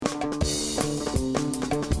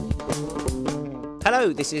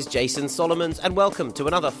Hello, this is Jason Solomons, and welcome to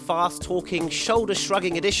another fast-talking,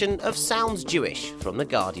 shoulder-shrugging edition of Sounds Jewish from The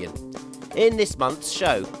Guardian. In this month's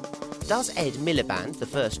show, does Ed Miliband, the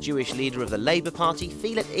first Jewish leader of the Labour Party,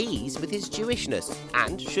 feel at ease with his Jewishness?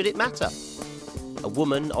 And should it matter? A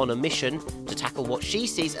woman on a mission to tackle what she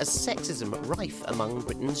sees as sexism rife among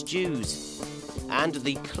Britain's Jews. And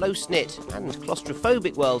the close-knit and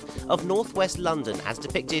claustrophobic world of northwest London as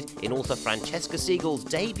depicted in author Francesca Siegel's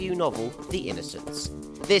debut novel, The Innocents.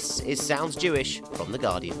 This is Sounds Jewish from The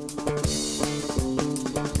Guardian.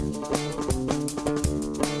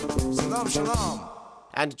 Shalom, shalom.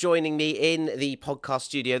 And joining me in the podcast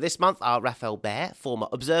studio this month are Raphael Behr, former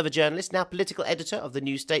Observer journalist, now political editor of The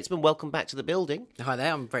New Statesman. Welcome back to the building. Hi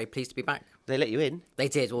there, I'm very pleased to be back. They let you in? They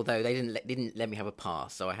did, although they didn't let me have a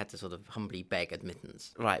pass, so I had to sort of humbly beg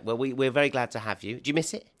admittance. Right, well, we're very glad to have you. Do you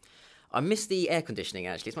miss it? I miss the air conditioning,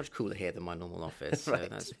 actually. It's much cooler here than my normal office, so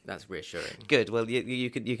Right. that's reassuring. Good. Well, you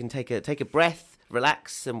can take a breath,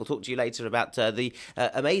 relax, and we'll talk to you later about the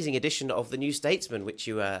amazing edition of The New Statesman, which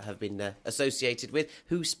you have been associated with.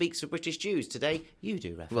 Who speaks for British Jews? Today, you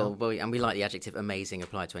do, Raphael. Well, and we like the adjective amazing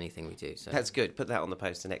applied to anything we do. So That's good. Put that on the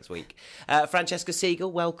poster next week. Francesca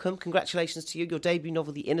Siegel, welcome. Congratulations to you. Your debut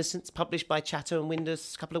novel, The Innocents, published by Chatto and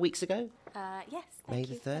Windus a couple of weeks ago. Yes, May thank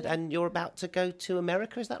the you. 3rd. Hello. And you're about to go to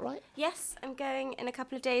America, is that right? Yes, I'm going in a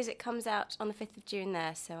couple of days. It comes out on the 5th of June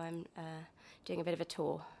there, so I'm doing a bit of a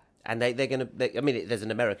tour. And they're going to... I mean, there's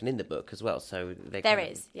an American in the book as well, so... There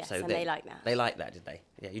is, yes, and they like that. They like that, did they?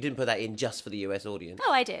 Yeah, you didn't put that in just for the US audience.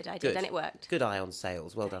 Oh, I did, Good. and it worked. Good eye on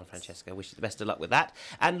sales. Well done, Francesca. Wish you the best of luck with that.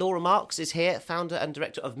 And Laura Marks is here, founder and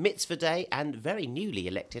director of Mitzvah Day, and very newly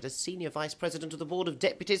elected as Senior Vice President of the Board of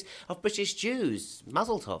Deputies of British Jews.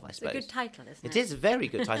 Mazel tov, I suppose. It's a good title, isn't it? It is a very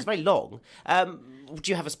good title. It's very long.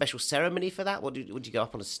 Do you have a special ceremony for that? Would you go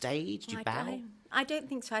up on a stage? Do you bow? I don't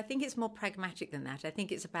think so. I think it's more pragmatic than that. I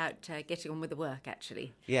think it's about getting on with the work,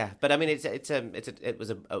 actually. Yeah, but I mean, it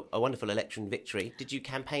was a wonderful election victory. Did you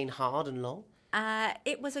campaign hard and long?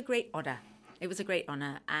 It was a great honour. It was a great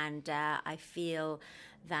honour, and I feel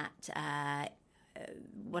that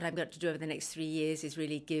what I've got to do over the next 3 years is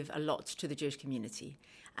really give a lot to the Jewish community.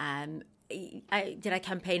 Did I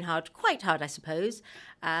campaign hard? Quite hard, I suppose.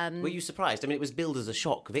 Were you surprised? I mean, it was billed as a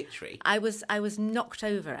shock victory. I was knocked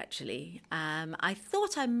over, actually. I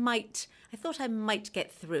thought I might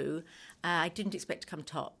get through. I didn't expect to come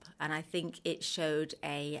top, and I think it showed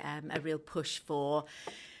a real push for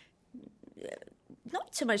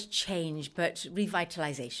not so much change, but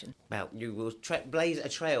revitalisation. Well, you will blaze a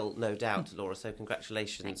trail, no doubt, Laura, so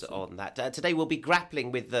congratulations on that. Today we'll be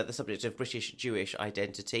grappling with the subject of British Jewish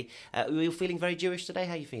identity. Were you feeling very Jewish today?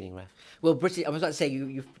 How are you feeling, Raf? Well, I was about to say,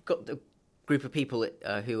 you've got a group of people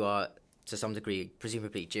who are, to some degree,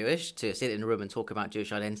 presumably Jewish, to sit in a room and talk about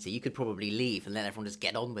Jewish identity. You could probably leave and let everyone just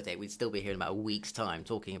get on with it. We'd still be here in about a week's time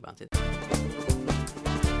talking about it.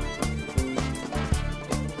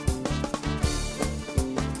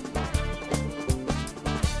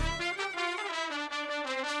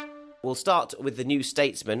 We'll start with The New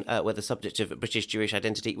Statesman, where the subject of British Jewish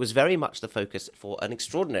identity was very much the focus for an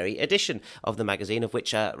extraordinary edition of the magazine, of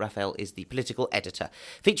which Raphael is the political editor.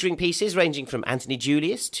 Featuring pieces ranging from Anthony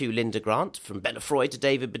Julius to Linda Grant, from Bella Freud to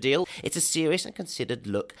David Baddiel, it's a serious and considered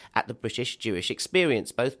look at the British Jewish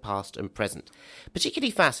experience, both past and present.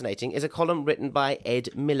 Particularly fascinating is a column written by Ed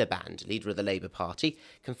Miliband, leader of the Labour Party,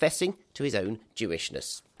 confessing to his own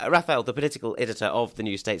Jewishness. Raphael, the political editor of The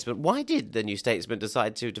New Statesman, why did The New Statesman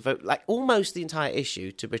decide to devote almost the entire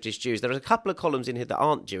issue to British Jews? There are a couple of columns in here that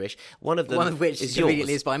aren't Jewish. One of which is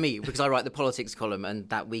conveniently yours. is by me, because I write the politics column, and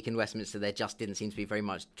that week in Westminster there just didn't seem to be very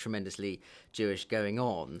much tremendously Jewish going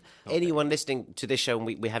on. Anyone listening to this show,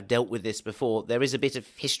 and we have dealt with this before, there is a bit of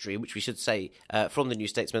history, which we should say, from The New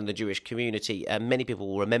Statesman and the Jewish community. Many people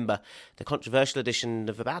will remember the controversial edition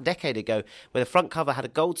of about a decade ago, where the front cover had a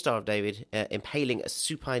gold Star of David impaling a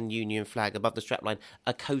supine Union flag above the strapline,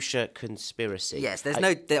 a kosher conspiracy. Yes, there's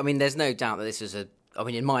no doubt that this is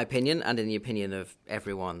in my opinion, and in the opinion of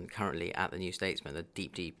everyone currently at The New Statesman, a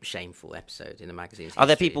deeply shameful episode in the magazine's history. Are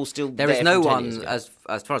there people still There there is no from 10 one, years ago?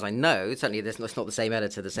 as far as I know, certainly it's not the same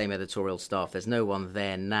editor, the same editorial staff, there's no one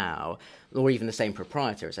there now, or even the same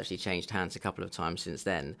proprietor. It's actually changed hands a couple of times since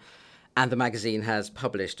then. And the magazine has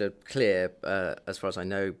published a clear, as far as I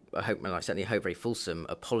know, I certainly hope, very fulsome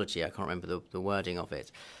apology. I can't remember the wording of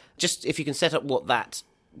it. Just if you can set up what that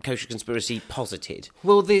kosher conspiracy posited.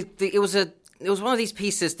 Well, it was one of these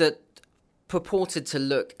pieces that purported to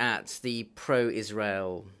look at the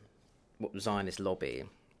pro-Israel Zionist lobby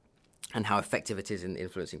and how effective it is in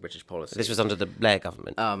influencing British policy. This was under the Blair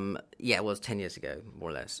government. Yeah, it was 10 years ago, more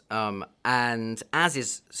or less. And as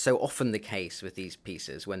is so often the case with these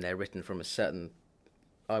pieces, when they're written from a certain,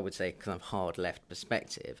 I would say, kind of hard left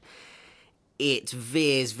perspective, it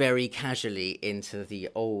veers very casually into the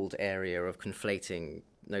old area of conflating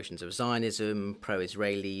notions of Zionism,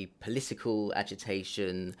 pro-Israeli political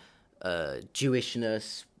agitation,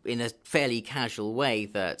 Jewishness, in a fairly casual way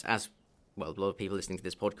that, as well, a lot of people listening to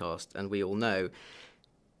this podcast, and we all know,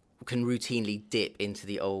 can routinely dip into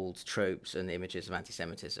the old tropes and images of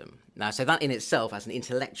anti-Semitism. Now, so that in itself, as an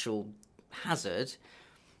intellectual hazard,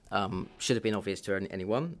 should have been obvious to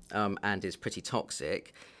anyone, and is pretty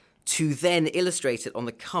toxic. To then illustrate it on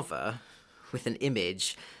the cover with an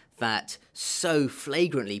image that so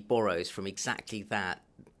flagrantly borrows from exactly that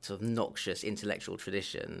sort of noxious intellectual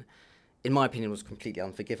tradition, in my opinion, was completely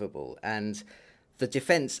unforgivable. And the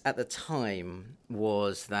defence at the time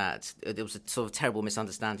was that there was a sort of terrible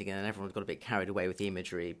misunderstanding and everyone got a bit carried away with the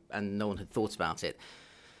imagery and no one had thought about it.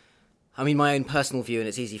 I mean, my own personal view, and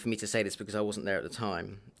it's easy for me to say this because I wasn't there at the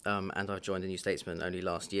time, and I've joined the New Statesman only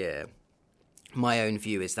last year, my own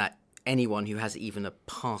view is that anyone who has even a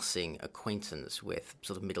passing acquaintance with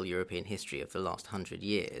sort of Middle European history of the last 100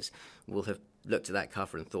 years will have looked at that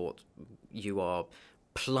cover and thought, you are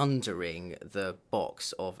plundering the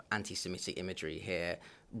box of anti-Semitic imagery here,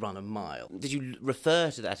 run a mile. Did you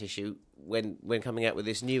refer to that issue when coming out with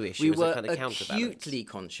this new issue? We as were a kind of counterbalance? acutely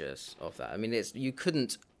conscious of that. I mean, it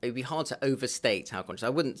would be hard to overstate how conscious. I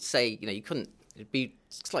wouldn't say, it'd be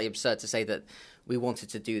slightly absurd to say that we wanted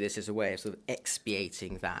to do this as a way of sort of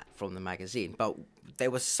expiating that from the magazine. But there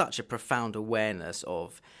was such a profound awareness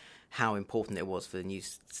of how important it was for the New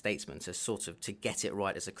Statesman to get it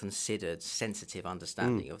right as a considered, sensitive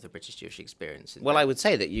understanding of the British Jewish experience. Well, I would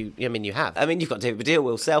say that you have. I mean, you've got David Baddiel,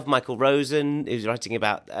 Will Self, Michael Rosen, who's writing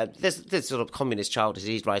about this sort of communist childhood.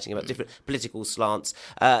 He's writing about different political slants.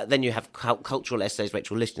 Then you have cultural essays,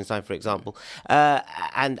 Rachel Lichtenstein, for example,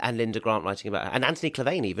 and Linda Grant writing about, and Anthony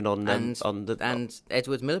Clavane even on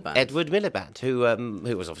Edward Miliband. Edward Miliband,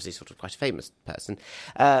 who was obviously sort of quite a famous person,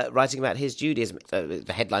 writing about his Judaism.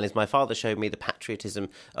 The headline is "My Father Showed Me the Patriotism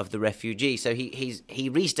of the Refugee." So he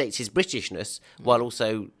restates his Britishness while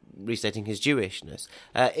also restating his Jewishness.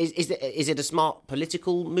 Is it a smart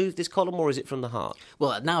political move, this column, or is it from the heart?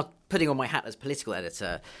 Well, now putting on my hat as political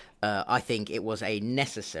editor, I think it was a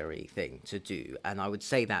necessary thing to do, and I would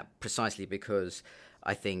say that precisely because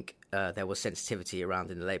I think there was sensitivity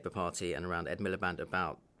around in the Labour Party and around Ed Miliband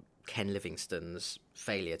about Ken Livingstone's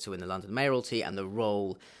failure to win the London mayoralty and the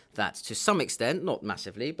role that, to some extent, not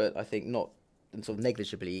massively, but I think not sort of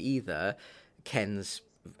negligibly either, Ken's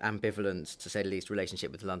ambivalent, to say the least,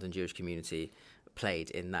 relationship with the London Jewish community played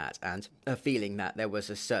in that, and a feeling that there was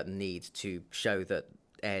a certain need to show that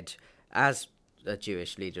Ed, as a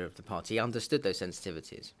Jewish leader of the party, understood those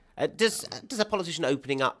sensitivities. Does a politician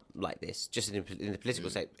opening up like this, just in the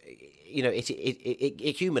political state,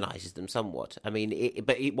 it humanises them somewhat? I mean,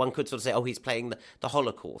 one could sort of say, oh, he's playing the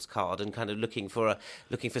Holocaust card and kind of looking for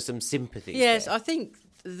some sympathy. Yes, there. I think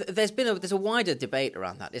there's a wider debate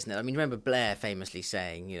around that, isn't it? I mean, remember Blair famously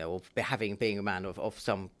saying, or being a man of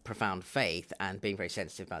some profound faith and being very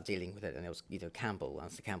sensitive about dealing with it. And it was, Ansel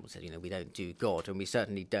Campbell said, we don't do God, and we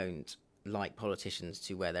certainly don't like politicians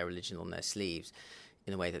to wear their religion on their sleeves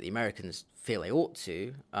in a way that the Americans feel they ought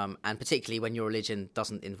to, and particularly when your religion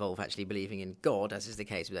doesn't involve actually believing in God, as is the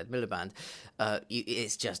case with Ed Miliband,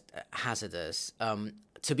 it's just hazardous.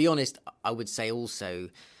 To be honest, I would say also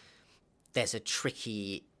there's a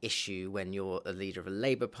tricky issue when you're a leader of a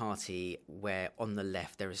Labour Party where on the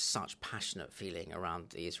left there is such passionate feeling around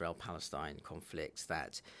the Israel-Palestine conflicts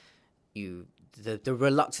that the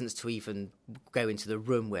reluctance to even go into the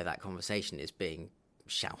room where that conversation is being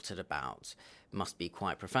shouted about must be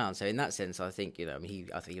quite profound. So in that sense, I think I think he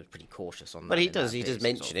was pretty cautious on that. But he does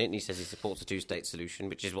mention it, and he says he supports a two-state solution,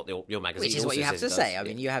 which is what your magazine. Which is what you have to say. I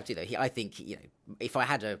mean, you have to. I think if I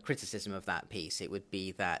had a criticism of that piece, it would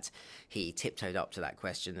be that he tiptoed up to that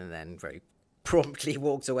question and then very promptly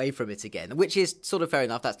walked away from it again, which is sort of fair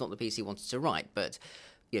enough. That's not the piece he wanted to write, but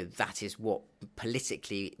that is what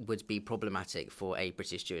politically would be problematic for a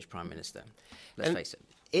British Jewish Prime Minister. Let's face it.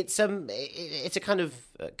 It's a kind of,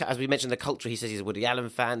 as we mentioned, the culture. He says he's a Woody Allen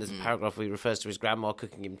fan. There's a paragraph where he refers to his grandma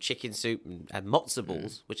cooking him chicken soup and matzo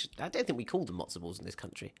balls, which I don't think we call them matzo balls in this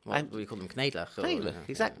country. We call them knedlach. Knedlach,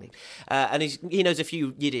 exactly. And he knows a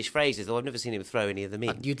few Yiddish phrases, though I've never seen him throw any of them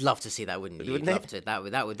in. You'd love to see that, wouldn't you? You'd love to. That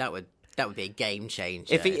would That would be a game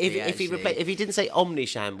changer. If he didn't say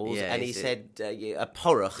omnishambles and he said a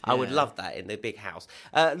porach, I would love that in the big house.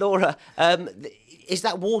 Laura, is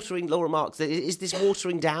that watering, Laura Marks, is this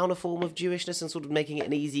watering down a form of Jewishness and sort of making it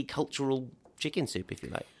an easy cultural chicken soup, if you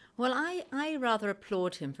like? Well, I rather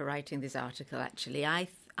applaud him for writing this article, actually. I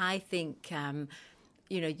think...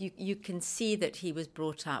 you can see that he was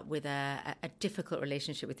brought up with a difficult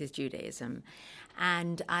relationship with his Judaism.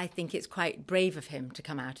 And I think it's quite brave of him to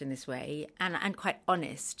come out in this way and quite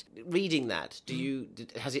honest. Reading that,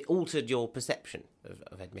 has it altered your perception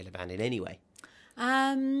of Ed Miliband in any way?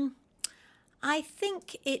 I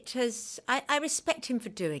think it has. I respect him for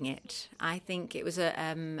doing it. I think it was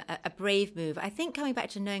a brave move. I think coming back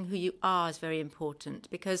to knowing who you are is very important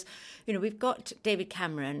because, we've got David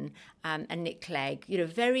Cameron and Nick Clegg,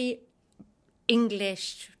 very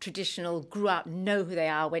English, traditional, grew up, know who they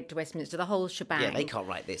are, went to Westminster, the whole shebang. Yeah, they can't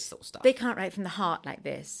write this sort of stuff. They can't write from the heart like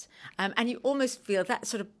this. And you almost feel that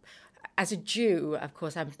sort of, as a Jew, of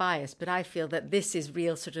course, I'm biased, but I feel that this is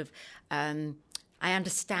real sort of... I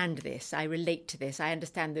understand this. I relate to this. I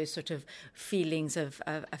understand those sort of feelings of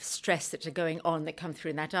stress that are going on that come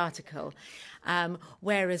through in that article.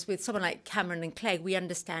 Whereas with someone like Cameron and Clegg, we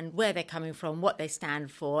understand where they're coming from, what they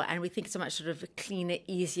stand for, and we think it's a much sort of a cleaner,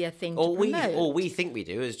 easier thing to promote. We think we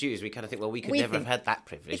do as Jews. We kind of think, well, we could never have had that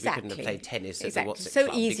privilege. Exactly. We couldn't have played tennis exactly. at the What's It So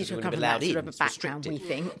Club easy to come from that sort of a background, we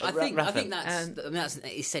think. I think that's an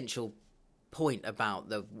essential point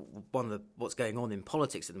about what's going on in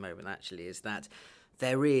politics at the moment, actually, is that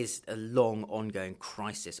there is a long ongoing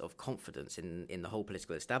crisis of confidence in the whole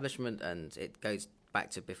political establishment, and it goes back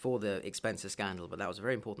to before the Expenser scandal, but that was a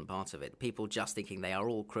very important part of it. People just thinking they are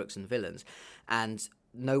all crooks and villains, and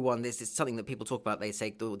no one, this is something that people talk about, they say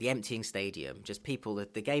the emptying stadium, just people,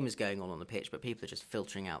 the game is going on the pitch, but people are just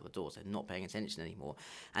filtering out the doors, they're not paying attention anymore.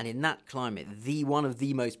 And in that climate, one of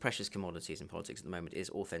the most precious commodities in politics at the moment is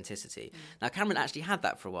authenticity. Now, Cameron actually had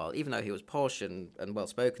that for a while, even though he was posh and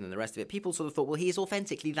well-spoken and the rest of it, people sort of thought, well, he is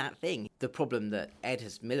authentically that thing. The problem that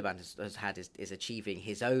Miliband has had is achieving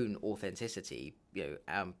his own authenticity,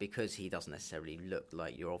 because he doesn't necessarily look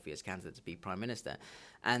like your obvious candidate to be Prime Minister.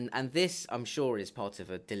 And this, I'm sure, is part of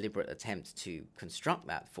a deliberate attempt to construct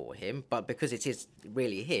that for him, but because it is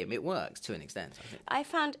really him, it works to an extent, I think. I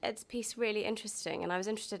found Ed's piece really interesting, and I was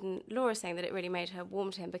interested in Laura saying that it really made her warm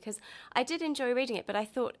to him, because I did enjoy reading it, but I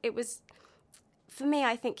thought it was, for me,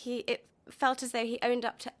 I think it felt as though he owned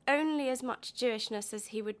up to only as much Jewishness as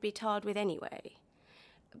he would be tarred with anyway.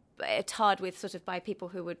 Tarred with sort of by people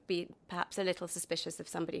who would be perhaps a little suspicious of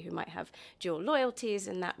somebody who might have dual loyalties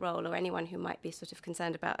in that role, or anyone who might be sort of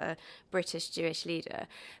concerned about a British Jewish leader.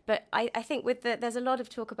 But I think there's a lot of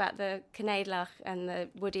talk about the Kneidlach and the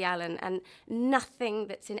Woody Allen, and nothing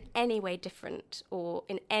that's in any way different or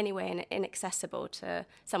in any way inaccessible to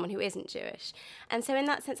someone who isn't Jewish. And so in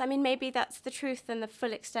that sense, I mean, maybe that's the truth and the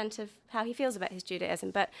full extent of how he feels about his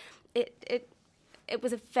Judaism, but it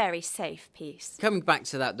was a very safe piece. Coming back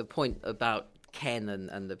to the point about Ken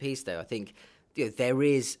and the piece, though, I think there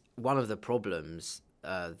is one of the problems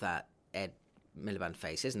that Ed Miliband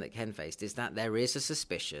faces and that Ken faced is that there is a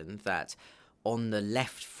suspicion that on the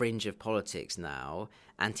left fringe of politics now,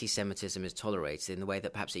 anti-Semitism is tolerated in the way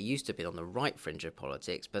that perhaps it used to be on the right fringe of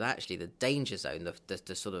politics, but actually the danger zone,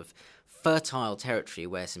 the sort of fertile territory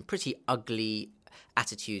where some pretty ugly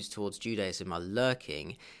attitudes towards Judaism are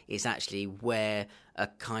lurking, is actually where a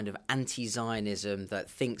kind of anti-Zionism that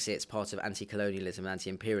thinks it's part of anti-colonialism,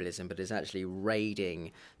 anti-imperialism, but is actually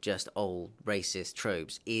raiding just old racist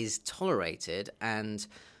tropes, is tolerated. And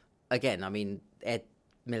again, I mean, Ed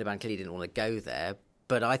Miliband clearly didn't want to go there,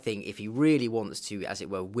 but I think if he really wants to, as it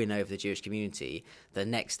were, win over the Jewish community, the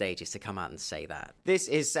next stage is to come out and say that. This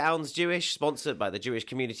is Sounds Jewish, sponsored by the Jewish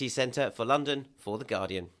Community Centre for London for The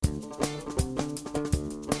Guardian.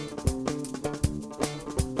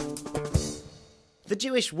 The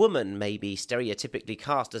Jewish woman may be stereotypically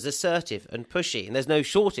cast as assertive and pushy, and there's no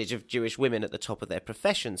shortage of Jewish women at the top of their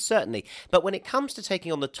profession, certainly. But when it comes to taking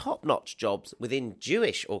on the top-notch jobs within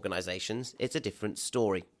Jewish organisations, it's a different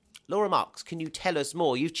story. Laura Marks, can you tell us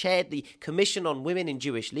more? You've chaired the Commission on Women in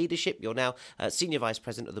Jewish Leadership. You're now Senior Vice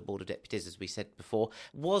President of the Board of Deputies, as we said before.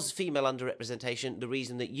 Was female underrepresentation the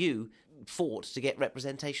reason that you fought to get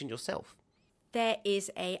representation yourself? There is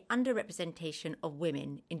a underrepresentation of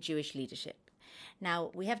women in Jewish leadership.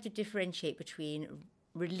 Now, we have to differentiate between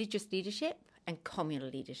religious leadership and communal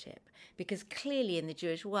leadership, because clearly in the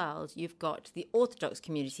Jewish world, you've got the Orthodox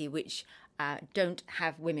community, which don't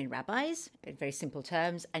have women rabbis, in very simple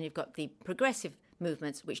terms, and you've got the progressive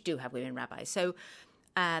movements, which do have women rabbis. So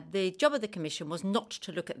the job of the commission was not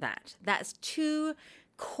to look at that. That's too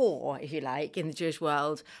core, if you like, in the Jewish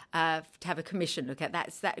world to have a commission look at.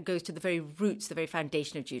 That goes to the very roots, the very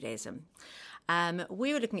foundation of Judaism.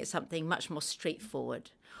 We were looking at something much more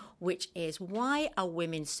straightforward, which is why are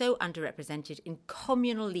women so underrepresented in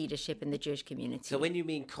communal leadership in the Jewish community? So when you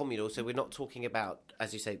mean communal, so we're not talking about,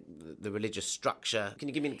 as you say, the religious structure. Can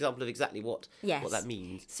you give me an example of exactly what that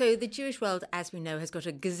means? So the Jewish world, as we know, has got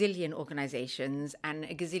a gazillion organisations and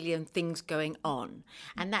a gazillion things going on.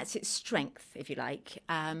 And that's its strength, if you like.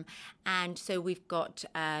 And so we've got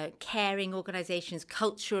caring organisations,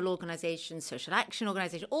 cultural organisations, social action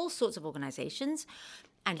organisations, all sorts of organisations,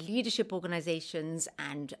 and leadership organisations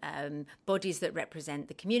and bodies that represent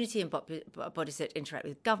the community and bodies that interact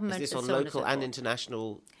with government. Is this and on so local on and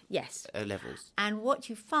international levels? And what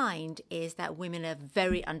you find is that women are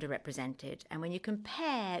very underrepresented. And when you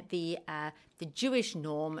compare the Jewish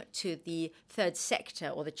norm to the third sector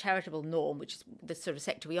or the charitable norm, which is the sort of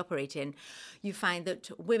sector we operate in, you find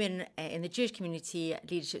that women in the Jewish community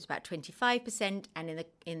leadership is about 25%, and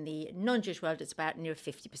in the non-Jewish world it's about near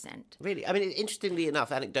 50%. Really? I mean, interestingly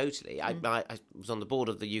enough, anecdotally, I was on the board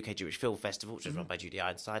of the UK Jewish Film Festival, which is run by Judy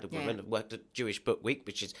Ironside, a woman, and worked at Jewish Book Week,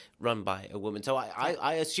 which is run by a woman. So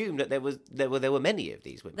I assumed that there were many of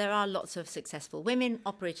these women. There are lots of successful women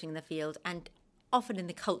operating in the field, and often in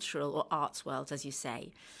the cultural or arts world, as you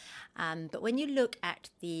say. But when you look at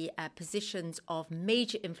the positions of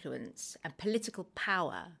major influence and political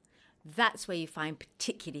power, that's where you find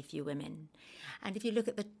particularly few women. And if you look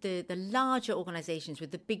at the larger organisations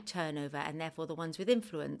with the big turnover and therefore the ones with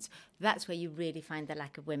influence, that's where you really find the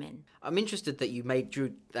lack of women. I'm interested that you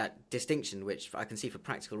drew that distinction, which I can see for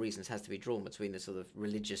practical reasons has to be drawn between the sort of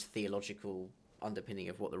religious, theological underpinning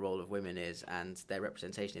of what the role of women is and their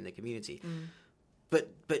representation in the community.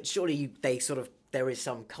 But surely there is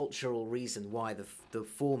some cultural reason why the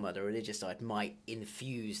former, the religious side, might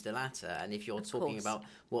infuse the latter. And if you're talking about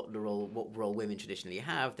what role women traditionally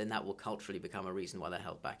have, then that will culturally become a reason why they're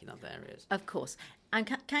held back in other areas. Of course. And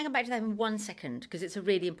can I come back to that in 1 second? Because it's a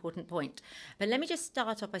really important point. But let me just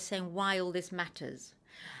start off by saying why all this matters.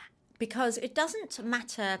 Because it doesn't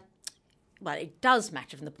matter... Well, it does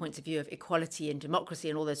matter from the point of view of equality and democracy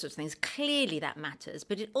and all those sorts of things. Clearly that matters.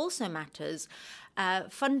 But it also matters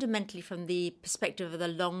fundamentally from the perspective of the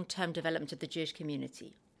long-term development of the Jewish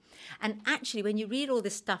community. And actually, when you read all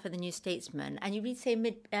this stuff in the New Statesman, and you read, say,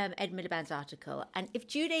 Ed Miliband's article, and if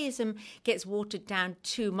Judaism gets watered down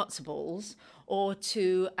to matzo balls or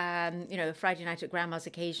to, Friday night at Grandma's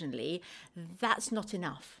occasionally, that's not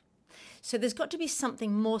enough. So there's got to be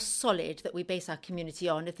something more solid that we base our community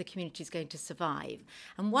on if the community is going to survive.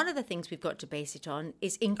 And one of the things we've got to base it on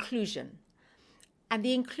is inclusion. And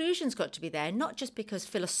the inclusion's got to be there, not just because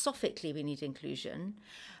philosophically we need inclusion,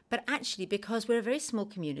 but actually because we're a very small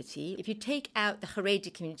community. If you take out the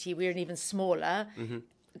Haredi community, we're an even smaller community.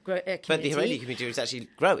 But the Haredi community is actually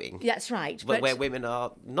growing. That's right. But where women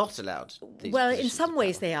are not allowed. Well, in some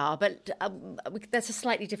ways they are, but that's a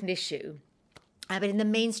slightly different issue. But in the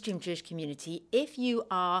mainstream Jewish community, if you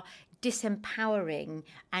are disempowering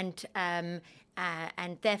and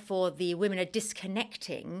therefore the women are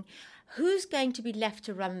disconnecting, who's going to be left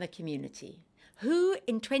to run the community? Who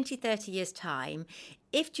in 20, 30 years' time,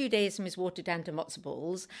 if Judaism is watered down to matzo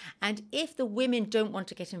balls, and if the women don't want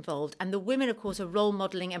to get involved, and the women, of course, are role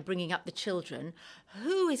modelling and bringing up the children,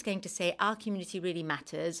 who is going to say our community really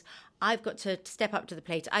matters? I've got to step up to the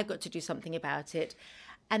plate. I've got to do something about it.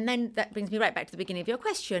 And then that brings me right back to the beginning of your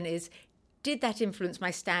question is, did that influence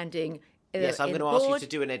my standing Yes, I'm going to ask you to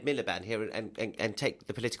do an Ed Miliband here and take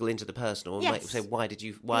the political into the personal. Yes. Say, why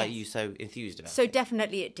are you so enthused about it? So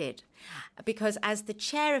definitely it did. Because as the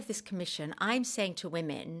chair of this commission, I'm saying to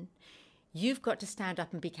women, you've got to stand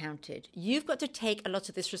up and be counted. You've got to take a lot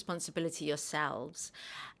of this responsibility yourselves.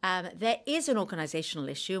 There is an organisational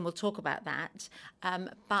issue, and we'll talk about that.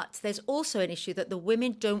 But there's also an issue that the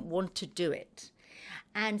women don't want to do it.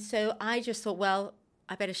 And so I just thought, well,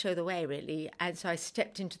 I better show the way, really. And so I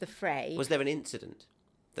stepped into the fray. Was there an incident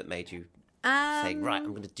that made you say, right, I'm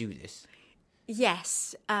going to do this?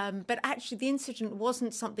 Yes, but actually the incident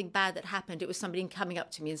wasn't something bad that happened. It was somebody coming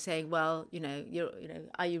up to me and saying, well,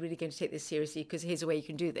 are you really going to take this seriously? Because here's a way you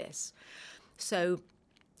can do this. So...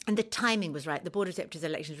 And the timing was right. The Board of Deputies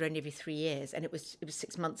elections were only every 3 years, and it was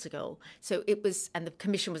 6 months ago. So it was, and the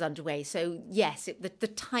commission was underway. So yes, the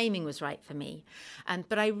timing was right for me.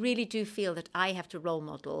 But I really do feel that I have to role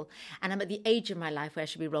model, and I'm at the age of my life where I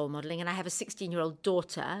should be role modelling, and I have a 16-year-old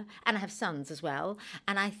daughter, and I have sons as well.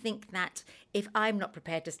 And I think that if I'm not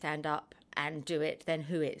prepared to stand up and do it, then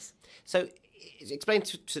who is? So explain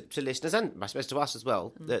to listeners, and I suppose to us as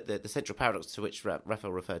well, the central paradox to which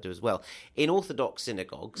Raphael referred to as well. In Orthodox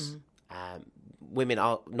synagogues, women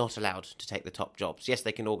are not allowed to take the top jobs. Yes,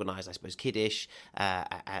 they can organise, I suppose, kiddush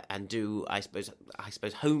and do, I suppose,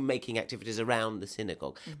 homemaking activities around the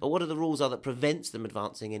synagogue. But what are the rules that prevents them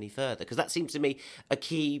advancing any further? Because that seems to me a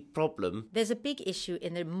key problem. There's a big issue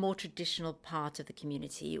in the more traditional part of the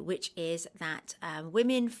community, which is that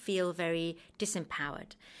women feel very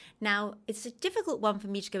disempowered. Now, it's a difficult one for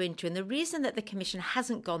me to go into, and the reason that the Commission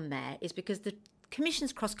hasn't gone there is because the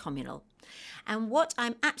Commission's cross-communal. And what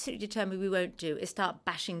I'm absolutely determined we won't do is start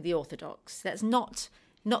bashing the Orthodox. That's not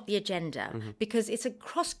the agenda, because it's a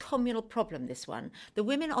cross-communal problem, this one. The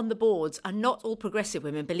women on the boards are not all progressive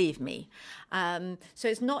women, believe me. So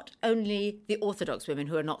it's not only the Orthodox women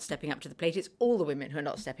who are not stepping up to the plate, it's all the women who are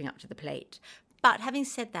not stepping up to the plate. But having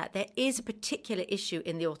said that, there is a particular issue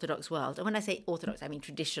in the Orthodox world. And when I say Orthodox, I mean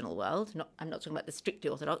traditional world. I'm not talking about the strictly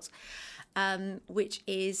Orthodox, which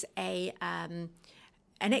is an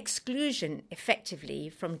exclusion, effectively,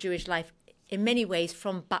 from Jewish life in many ways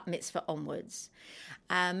from bat mitzvah onwards.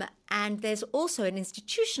 And there's also an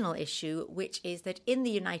institutional issue, which is that in the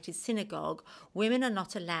United Synagogue, women are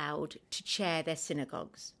not allowed to chair their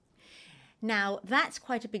synagogues. Now, that's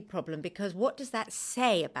quite a big problem, because what does that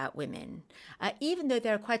say about women? Even though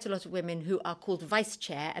there are quite a lot of women who are called vice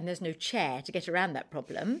chair and there's no chair to get around that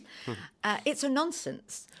problem, it's a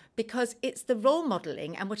nonsense, because it's the role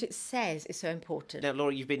modelling and what it says is so important. Now,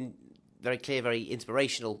 Laura, you've been very clear, very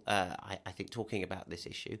inspirational, I think, talking about this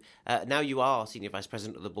issue. Now you are Senior Vice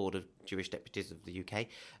President of the Board of Jewish Deputies of the UK.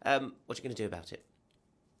 What are you going to do about it?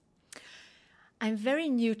 I'm very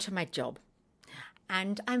new to my job.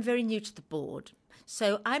 And I'm very new to the board.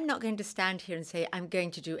 So I'm not going to stand here and say I'm going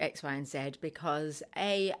to do X, Y, and Z, because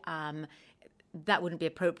A, that wouldn't be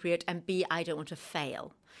appropriate, and B, I don't want to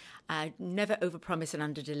fail. Never overpromise and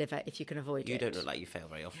underdeliver if you can avoid it. You don't look like you fail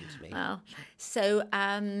very often to me. Well, so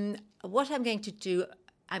what I'm going to do,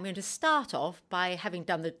 I'm going to start off by having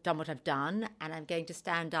done what I've done, and I'm going to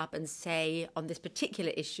stand up and say on this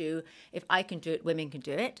particular issue, if I can do it, women can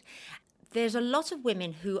do it. There's a lot of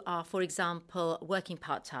women who are, for example, working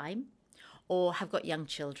part-time, or have got young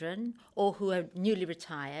children, or who are newly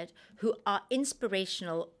retired, who are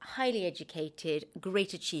inspirational, highly educated,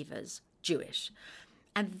 great achievers, Jewish.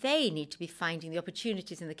 And they need to be finding the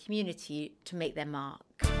opportunities in the community to make their mark.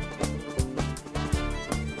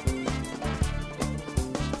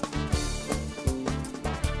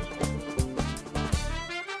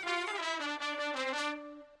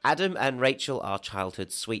 Adam and Rachel are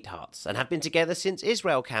childhood sweethearts and have been together since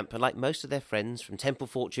Israel camp, and like most of their friends from Temple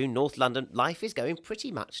Fortune, North London, life is going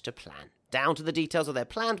pretty much to plan. Down to the details of their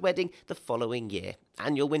planned wedding the following year.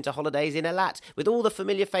 Annual winter holidays in Eilat, with all the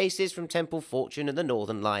familiar faces from Temple Fortune and the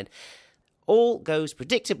Northern Line. All goes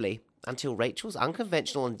predictably until Rachel's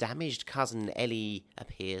unconventional and damaged cousin Ellie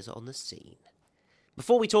appears on the scene.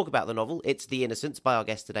 Before we talk about the novel, it's The Innocents by our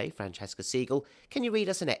guest today, Francesca Siegel. Can you read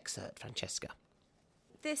us an excerpt, Francesca?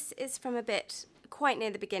 This is from a bit quite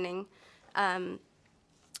near the beginning,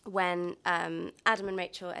 when Adam and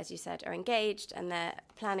Rachel, as you said, are engaged and they're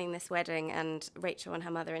planning this wedding, and Rachel and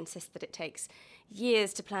her mother insist that it takes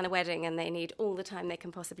years to plan a wedding and they need all the time they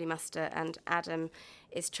can possibly muster, and Adam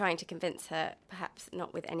is trying to convince her, perhaps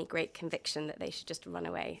not with any great conviction, that they should just run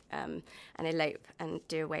away and elope and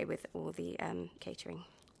do away with all the catering.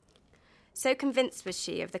 So convinced was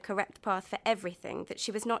she of the correct path for everything that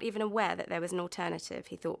she was not even aware that there was an alternative,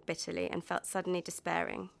 he thought bitterly, and felt suddenly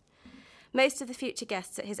despairing. Most of the future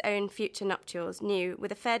guests at his own future nuptials knew,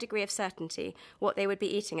 with a fair degree of certainty, what they would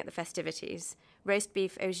be eating at the festivities: roast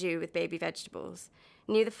beef au jus with baby vegetables.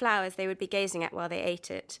 Knew the flowers they would be gazing at while they ate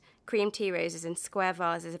it: cream tea roses in square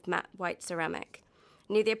vases of matte white ceramic.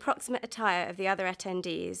 Knew the approximate attire of the other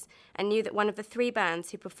attendees, and knew that one of the 3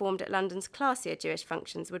 bands who performed at London's classier Jewish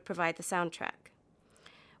functions would provide the soundtrack.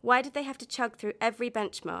 Why did they have to chug through every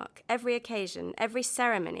benchmark, every occasion, every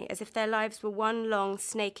ceremony, as if their lives were one long,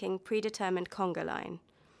 snaking, predetermined conga line?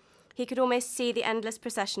 He could almost see the endless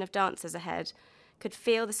procession of dancers ahead, could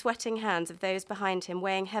feel the sweating hands of those behind him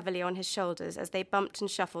weighing heavily on his shoulders as they bumped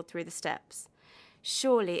and shuffled through the steps.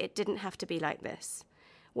 Surely it didn't have to be like this.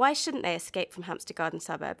 Why shouldn't they escape from Hampstead Garden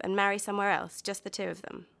Suburb and marry somewhere else, just the 2 of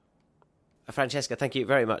them? Francesca, thank you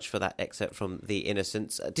very much for that excerpt from The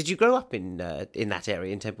Innocents. Did you grow up in that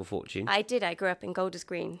area, in Temple Fortune? I did. I grew up in Golders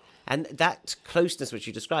Green. And that closeness which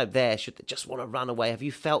you described there, should they just want to run away? Have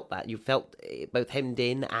you felt that? You felt both hemmed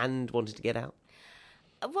in and wanted to get out?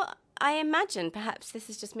 Well, I imagine, perhaps this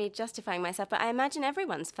is just me justifying myself, but I imagine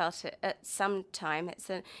everyone's felt it at some time. It's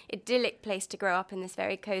an idyllic place to grow up in this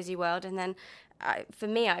very cosy world, and then for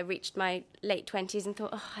me, I reached my late 20s and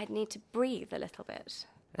thought, I need to breathe a little bit.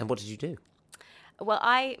 And what did you do? Well,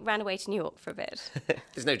 I ran away to New York for a bit.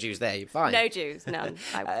 There's no Jews there, you're fine. No Jews, none.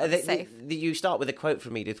 I was safe. You start with a quote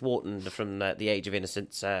from Edith Wharton from The Age of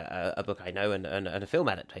Innocence, a book I know, and a film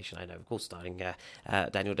adaptation I know, of course, starring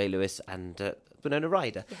Daniel Day-Lewis and Winona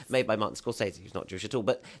Ryder, made by Martin Scorsese, who's not Jewish at all.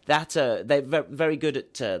 But that they're very good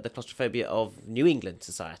at the claustrophobia of New England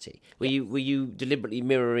society. Were you deliberately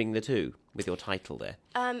mirroring the two with your title there?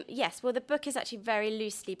 Yes. Well, the book is actually very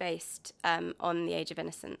loosely based on The Age of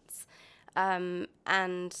Innocence. And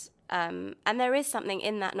there is something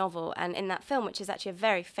in that novel and in that film, which is actually a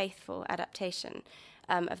very faithful adaptation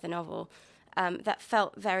of the novel, that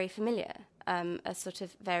felt very familiar, a sort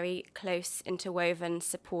of very close, interwoven,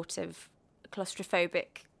 supportive,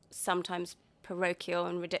 claustrophobic, sometimes parochial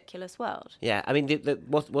and ridiculous world. Yeah, I mean,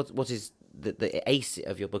 what is the ace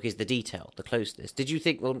of your book is the detail, the closeness. Did you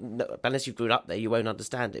think, well, no, unless you grew up there, you won't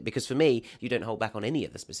understand it? Because for me, you don't hold back on any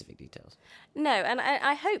of the specific details. No, and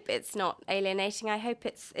I hope it's not alienating. I hope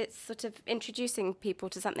it's sort of introducing people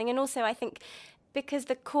to something. And also, I think, because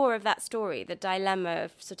the core of that story, the dilemma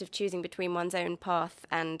of sort of choosing between one's own path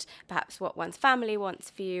and perhaps what one's family wants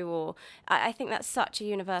for you, or I think that's such a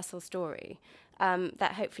universal story.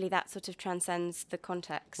 That hopefully that sort of transcends the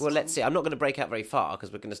context. Well, let's see. I'm not going to break out very far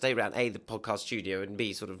because we're going to stay around A, the podcast studio, and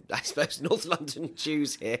B, sort of, I suppose, North London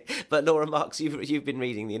Jews here. But Laura Marks, you've been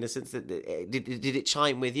reading The Innocents. Did it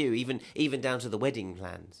chime with you, even down to the wedding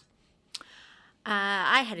plans?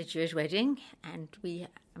 I had a Jewish wedding, and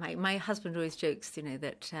my husband always jokes,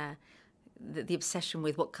 that the obsession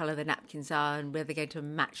with what colour the napkins are and whether they're going to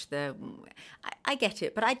match I get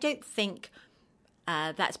it, but I don't think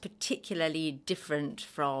that's particularly different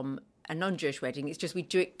from a non-Jewish wedding. It's just we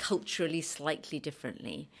do it culturally slightly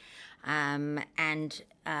differently. And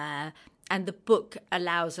the book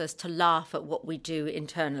allows us to laugh at what we do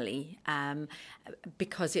internally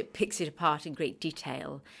because it picks it apart in great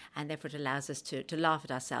detail, and therefore it allows us to laugh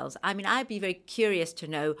at ourselves. I mean, I'd be very curious to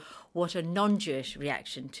know what a non-Jewish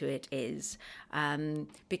reaction to it is,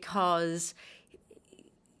 because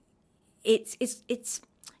it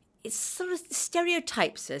sort of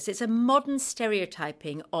stereotypes us. It's a modern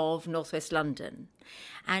stereotyping of Northwest London.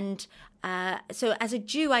 And so as a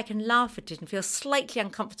Jew, I can laugh at it and feel slightly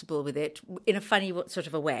uncomfortable with it in a funny sort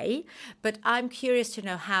of a way. But I'm curious to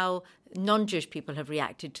know how non-Jewish people have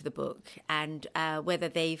reacted to the book and whether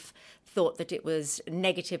they've thought that it was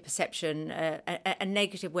negative perception, a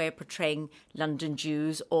negative way of portraying London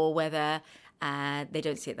Jews, or whether they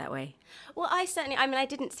don't see it that way. Well, I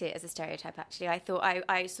didn't see it as a stereotype, actually. I thought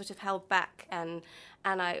I sort of held back and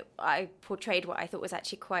I portrayed what I thought was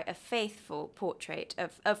actually quite a faithful portrait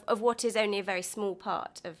of what is only a very small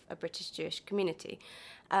part of a British Jewish community.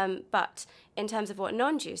 But in terms of what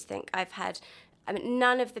non-Jews think,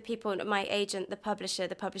 none of the people, my agent, the publisher,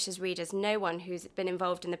 the publisher's readers, no one who's been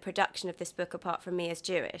involved in the production of this book apart from me is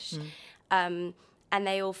Jewish. And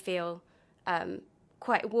they all feel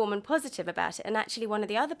quite warm and positive about it. And actually one of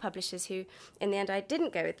the other publishers who, in the end, I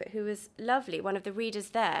didn't go with, but who was lovely, one of the readers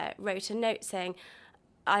there wrote a note saying,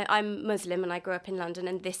 I'm Muslim and I grew up in London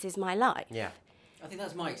and this is my life. Yeah. I think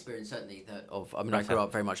that's my experience, certainly. I grew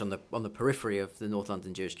up very much on the periphery of the North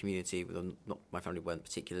London Jewish community. My family weren't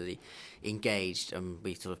particularly engaged, and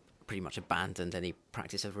we sort of pretty much abandoned any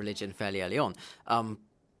practice of religion fairly early on.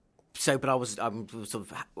 But I'm sort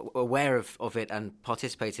of aware of it and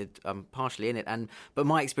participated partially in it. But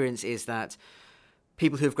my experience is that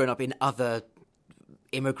people who have grown up in other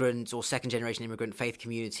immigrant or second-generation immigrant faith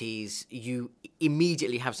communities, you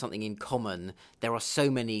immediately have something in common. There are so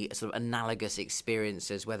many sort of analogous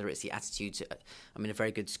experiences, whether it's the attitudes. A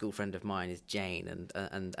very good school friend of mine is Jane,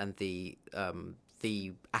 and the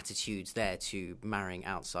attitudes there to marrying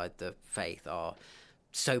outside the faith are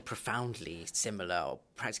so profoundly similar or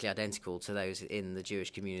practically identical to those in the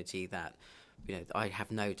Jewish community that, I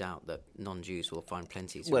have no doubt that non-Jews will find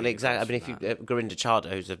plenty to... Well, exactly. If Gorinda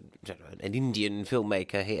Chadha, who's an Indian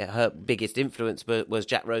filmmaker, her biggest influence was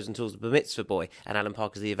Jack Rosenthal's The Bar Mitzvah Boy and Alan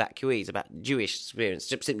Parker's The Evacuees, about Jewish experience,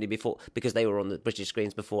 simply because they were on the British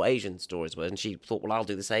screens before Asian stories were, and she thought, well, I'll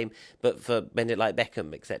do the same, but for Bend It Like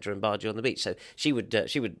Beckham, etc., and Bargee on the Beach. So she would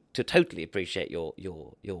totally appreciate your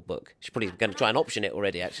book. She's probably going to try and option it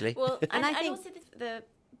already, actually. Well, and I think also the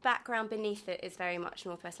background beneath it is very much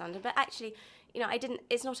Northwest London, but actually,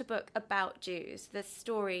 it's not a book about Jews. The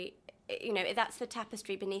story, that's the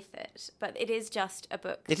tapestry beneath it, but it is just a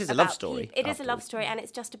book. It is a love story. It is a love story, and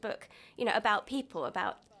it's just a book, about people,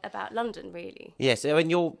 about London, really. Yes,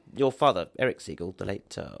 your father, Eric Siegel, the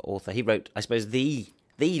late author, he wrote, I suppose, the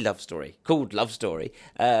the love story called Love Story,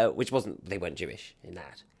 which they weren't Jewish in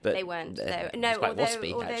that. But they weren't. no,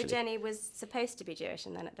 although although Jenny was supposed to be Jewish,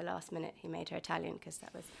 and then at the last minute he made her Italian because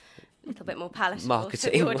that was a little bit more palatable to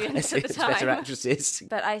the audience at the time. Better actresses.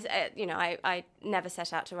 But I never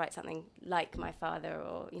set out to write something like my father,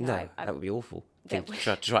 or that would be awful. To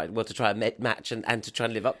try and match and to try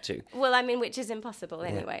and live up to. Well, I mean, which is impossible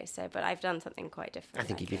anyway. So, but I've done something quite different. I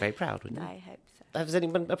think you'd be very proud, wouldn't you? I hope so. Has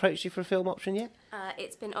anyone approached you for a film option yet?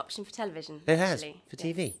 It's been optioned for television. It has, actually. for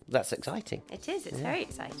TV. That's exciting. It is. It's very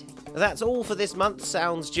exciting. That's all for this month,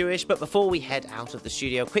 Sounds Jewish. But before we head out of the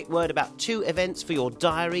studio, a quick word about 2 events for your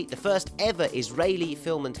diary. The first ever Israeli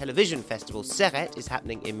Film and Television Festival, Seret, is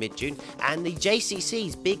happening in mid-June. And the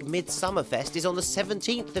JCC's Big Midsummer Fest is on the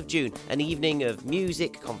 17th of June. An evening of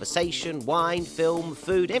music, conversation, wine, film,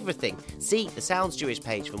 food, everything. See the Sounds Jewish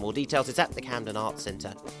page for more details. It's at the Camden Arts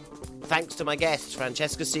Centre. Thanks to my guests,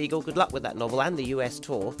 Francesca Siegel. Good luck with that novel and the US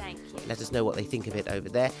tour. Thank you. Let us know what they think of it over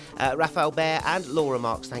there. Raphael Baer and Laura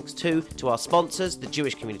Marks, thanks too to our sponsors, the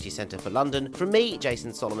Jewish Community Centre for London. From me,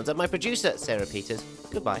 Jason Solomons, and my producer, Sarah Peters.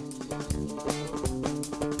 Goodbye.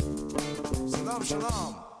 Shalom,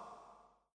 shalom.